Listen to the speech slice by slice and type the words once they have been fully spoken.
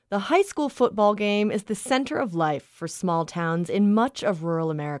The high school football game is the center of life for small towns in much of rural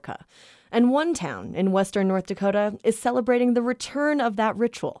America. And one town in western North Dakota is celebrating the return of that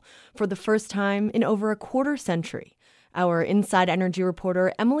ritual for the first time in over a quarter century. Our Inside Energy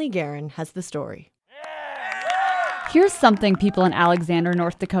reporter Emily Guerin has the story. Here's something people in Alexander,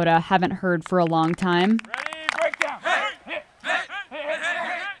 North Dakota haven't heard for a long time.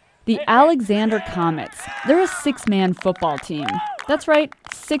 The Alexander Comets. They're a 6-man football team. That's right,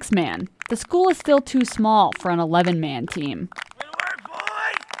 6-man. The school is still too small for an 11-man team.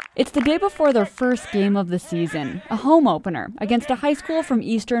 It's the day before their first game of the season, a home opener against a high school from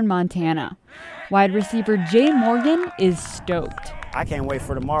eastern Montana. Wide receiver Jay Morgan is stoked. I can't wait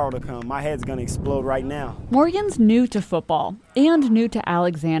for tomorrow to come. My head's going to explode right now. Morgan's new to football and new to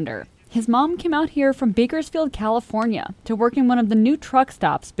Alexander. His mom came out here from Bakersfield, California, to work in one of the new truck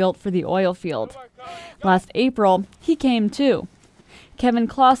stops built for the oil field. Last April, he came too. Kevin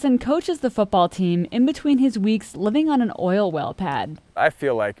Clausen coaches the football team in between his weeks living on an oil well pad. I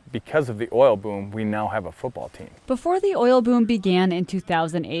feel like because of the oil boom, we now have a football team. Before the oil boom began in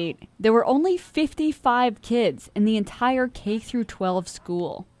 2008, there were only 55 kids in the entire K-12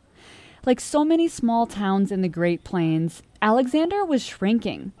 school. Like so many small towns in the Great Plains, Alexander was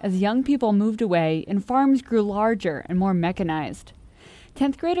shrinking as young people moved away and farms grew larger and more mechanized.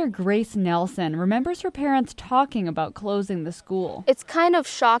 10th grader Grace Nelson remembers her parents talking about closing the school. It's kind of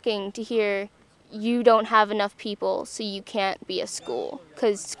shocking to hear you don't have enough people, so you can't be a school,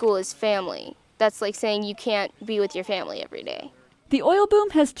 because school is family. That's like saying you can't be with your family every day. The oil boom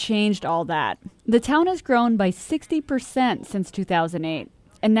has changed all that. The town has grown by 60% since 2008,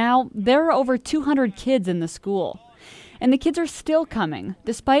 and now there are over 200 kids in the school. And the kids are still coming,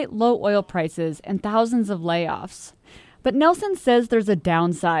 despite low oil prices and thousands of layoffs. But Nelson says there's a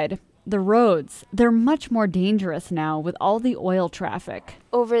downside. The roads, they're much more dangerous now with all the oil traffic.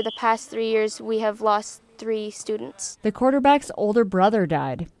 Over the past 3 years, we have lost 3 students. The quarterback's older brother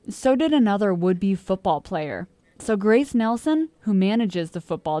died. So did another would-be football player. So Grace Nelson, who manages the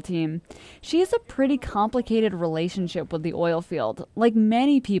football team, she has a pretty complicated relationship with the oil field, like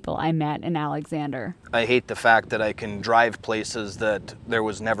many people I met in Alexander. I hate the fact that I can drive places that there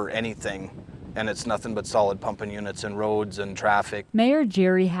was never anything, and it's nothing but solid pumping units and roads and traffic. Mayor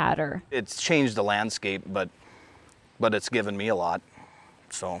Jerry Hatter. It's changed the landscape, but it's given me a lot.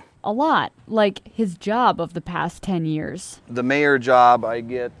 So a lot, like his job of the past 10 years. The mayor job, I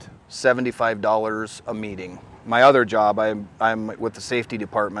get $75 a meeting. My other job, I'm with the safety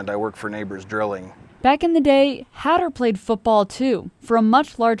department. I work for Neighbors Drilling. Back in the day, Hatter played football too, for a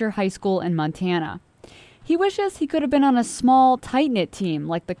much larger high school in Montana. He wishes he could have been on a small, tight-knit team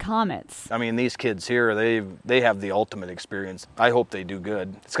like the Comets. I mean, these kids here, they have the ultimate experience. I hope they do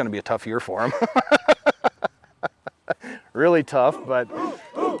good. It's going to be a tough year for them. Really tough, but...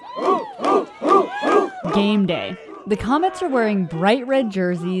 Game day. The Comets are wearing bright red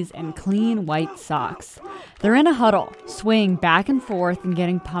jerseys and clean white socks. They're in a huddle, swaying back and forth and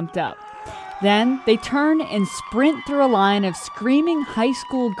getting pumped up. Then they turn and sprint through a line of screaming high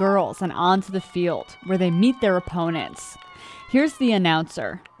school girls and onto the field, where they meet their opponents. Here's the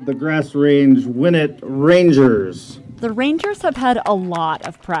announcer. The Grass Range Winnett Rangers. The Rangers have had a lot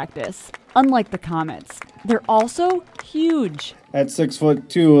of practice, unlike the Comets. They're also huge. At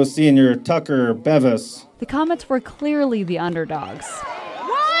 6'2", a senior, Tucker Bevis. The Comets were clearly the underdogs.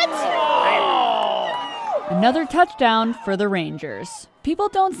 What? Another touchdown for the Rangers. People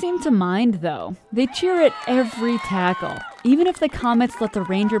don't seem to mind, though. They cheer at every tackle, even if the Comets let the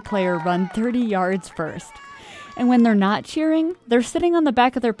Ranger player run 30 yards first. And when they're not cheering, they're sitting on the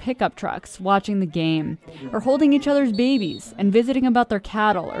back of their pickup trucks watching the game, or holding each other's babies and visiting about their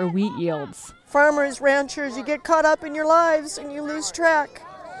cattle or wheat yields. Farmers, ranchers, you get caught up in your lives and you lose track.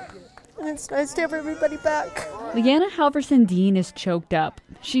 And it's nice to have everybody back. Leanna Halverson Dean is choked up.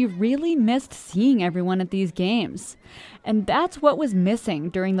 She really missed seeing everyone at these games. And that's what was missing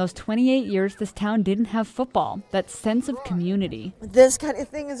during those 28 years this town didn't have football, that sense of community. This kind of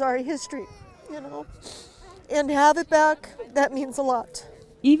thing is our history, And to have it back, that means a lot.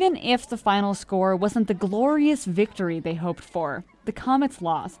 Even if the final score wasn't the glorious victory they hoped for, the Comets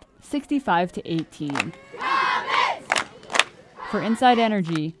lost 65-18. Comets! For Inside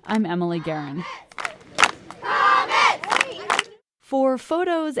Energy, I'm Emily Guerin. For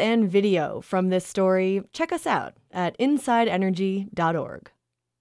photos and video from this story, check us out at insideenergy.org.